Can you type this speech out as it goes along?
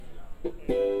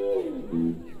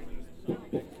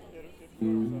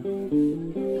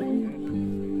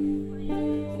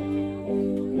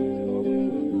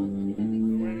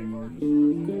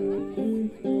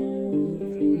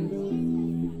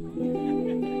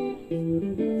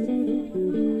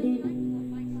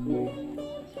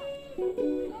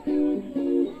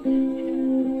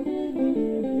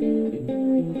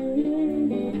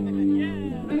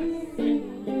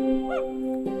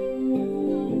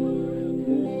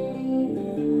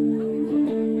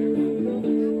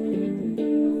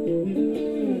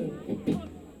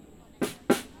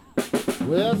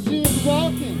Well, she's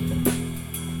walking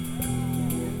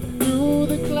through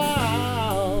the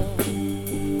clouds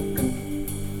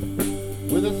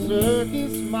with a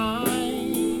circus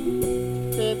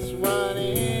mind that's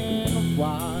running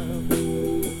wild.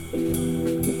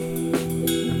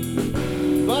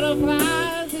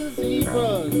 Butterflies and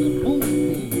zebras and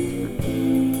moonbeams,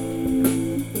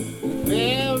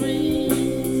 fairy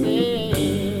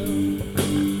tales.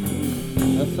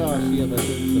 That's all she ever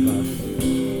thinks about.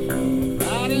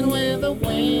 Riding with the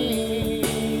wind.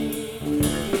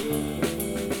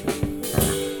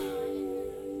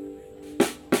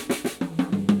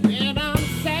 When I'm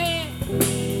sad,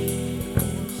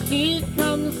 she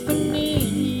comes to me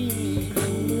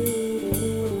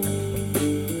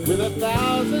with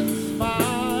 1,000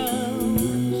 smiles.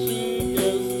 She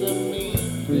gives to me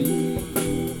free.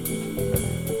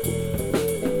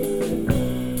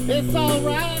 It's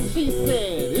alright, she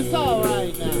said. It's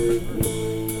alright now.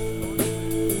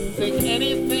 Take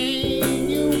anything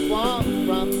you want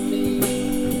from me.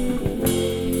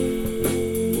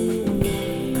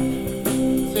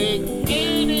 Take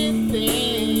anything.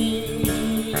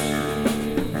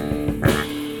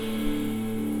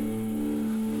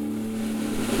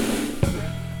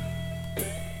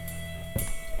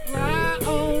 My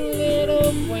own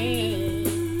little friend.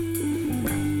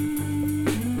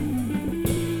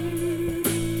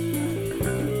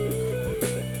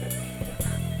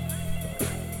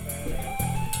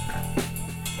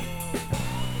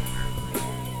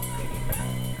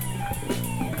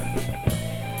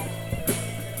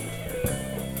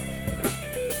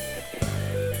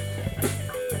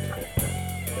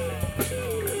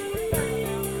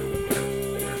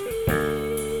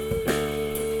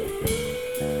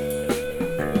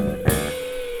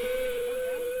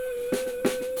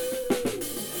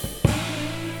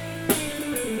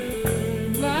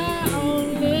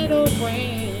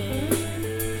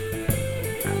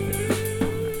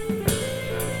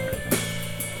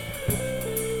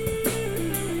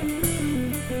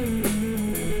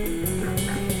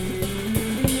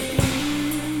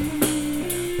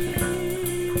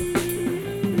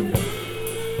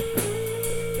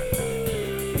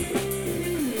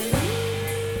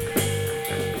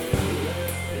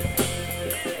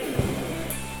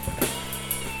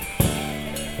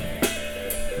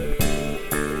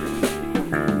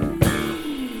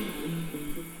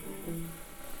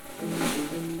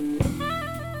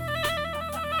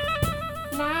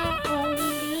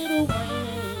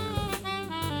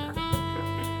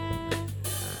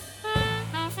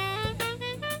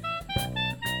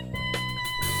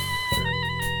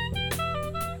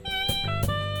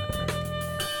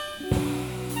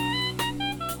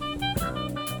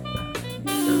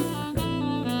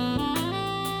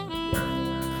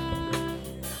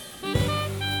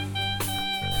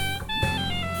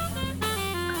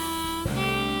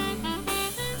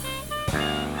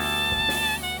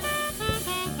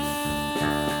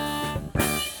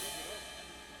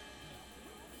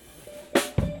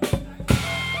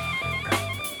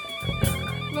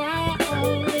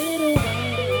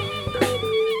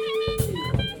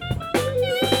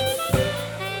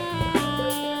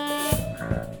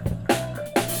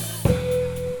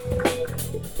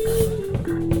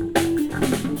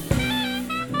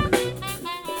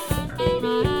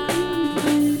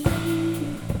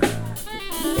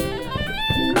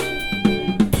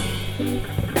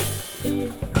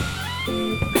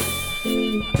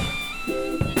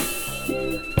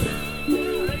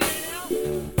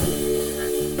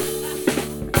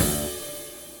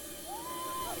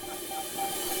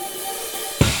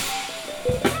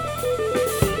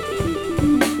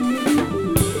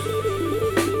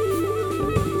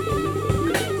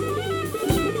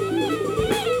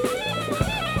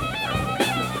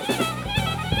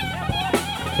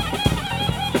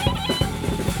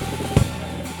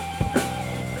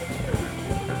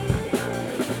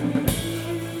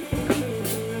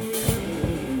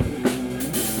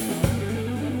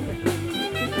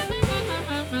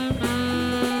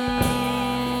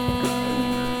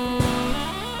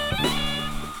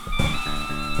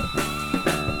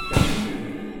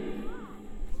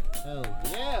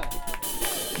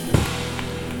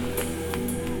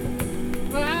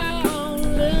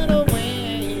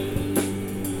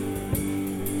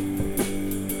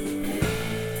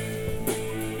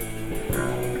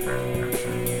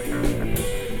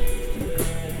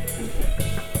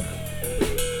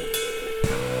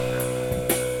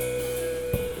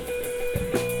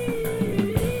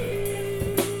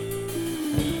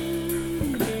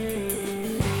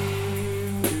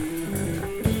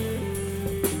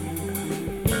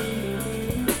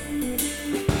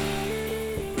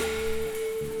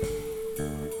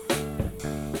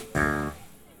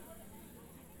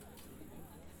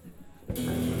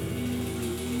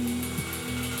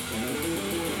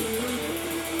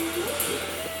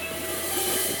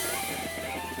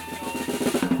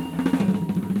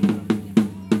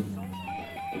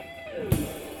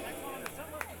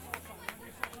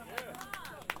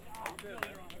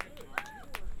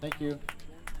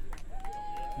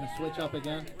 Gonna switch up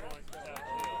again.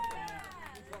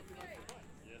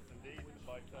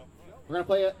 We're gonna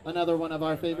play another one of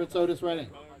our favorites, Otis Redding.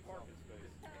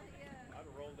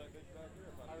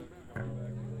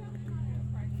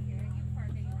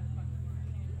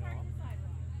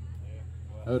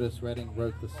 Otis Redding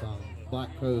wrote the song.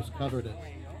 Black Crowes covered it.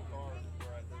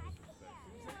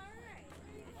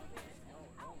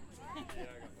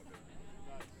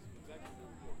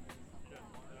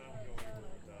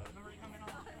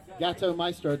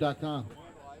 GatoMaestro.com.